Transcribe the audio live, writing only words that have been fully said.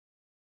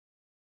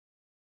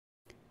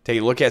Take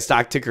a look at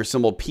stock ticker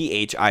symbol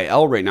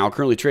PHIL right now,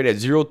 currently traded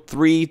at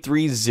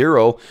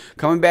 0.330.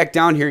 Coming back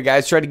down here,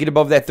 guys, try to get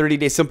above that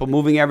 30-day simple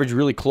moving average,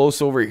 really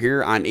close over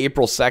here on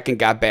April 2nd.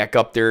 Got back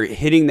up there,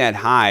 hitting that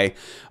high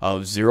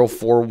of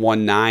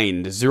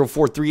 0.419. The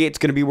 0.438 is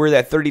going to be where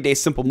that 30-day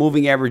simple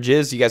moving average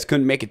is. You guys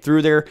couldn't make it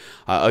through there.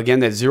 Again,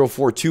 that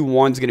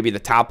 0.421 is going to be the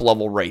top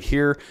level right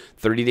here.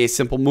 30-day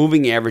simple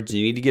moving average,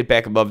 you need to get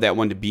back above that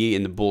one to be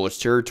in the bullish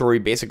territory.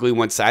 Basically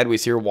went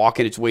sideways here,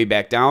 walking its way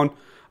back down.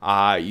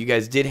 You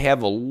guys did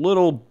have a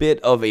little bit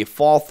of a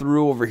fall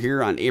through over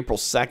here on April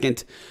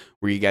 2nd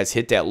where you guys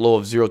hit that low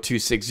of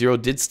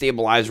 0.260, did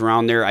stabilize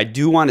around there. I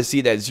do want to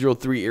see that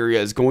 0.3 area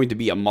is going to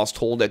be a must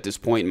hold at this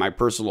point in my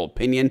personal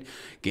opinion.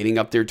 Getting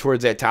up there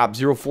towards that top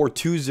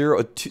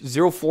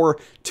 0.421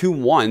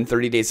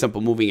 30-day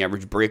simple moving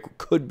average break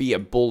could be a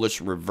bullish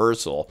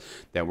reversal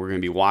that we're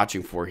going to be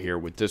watching for here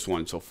with this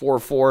one. So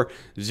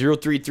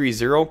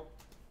 0.330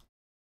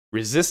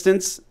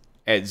 resistance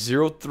at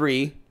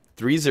 0.330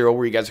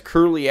 where you guys are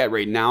currently at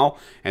right now,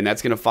 and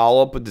that's going to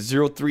follow up with the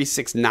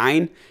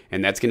 0.369,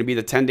 and that's going to be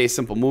the 10-day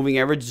simple moving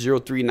average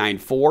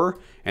 0.394,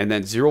 and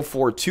then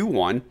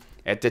 0.421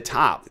 at the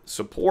top.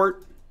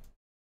 Support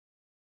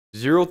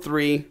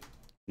 0.3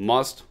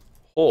 must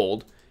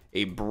hold.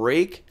 A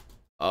break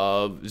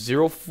of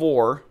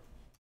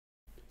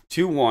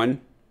 0.421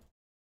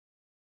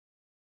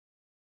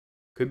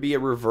 could be a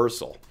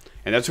reversal.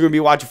 And that's what we're going to be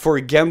watching for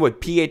again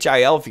with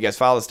PHIL. If you guys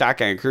follow the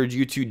stock, I encourage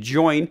you to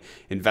join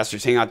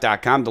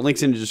investorshangout.com. The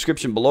link's in the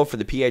description below for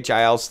the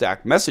PHIL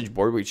stock message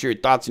board, where you share your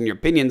thoughts and your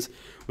opinions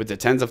with the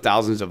tens of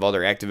thousands of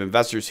other active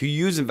investors who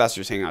use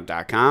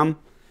investorshangout.com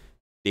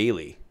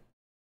daily.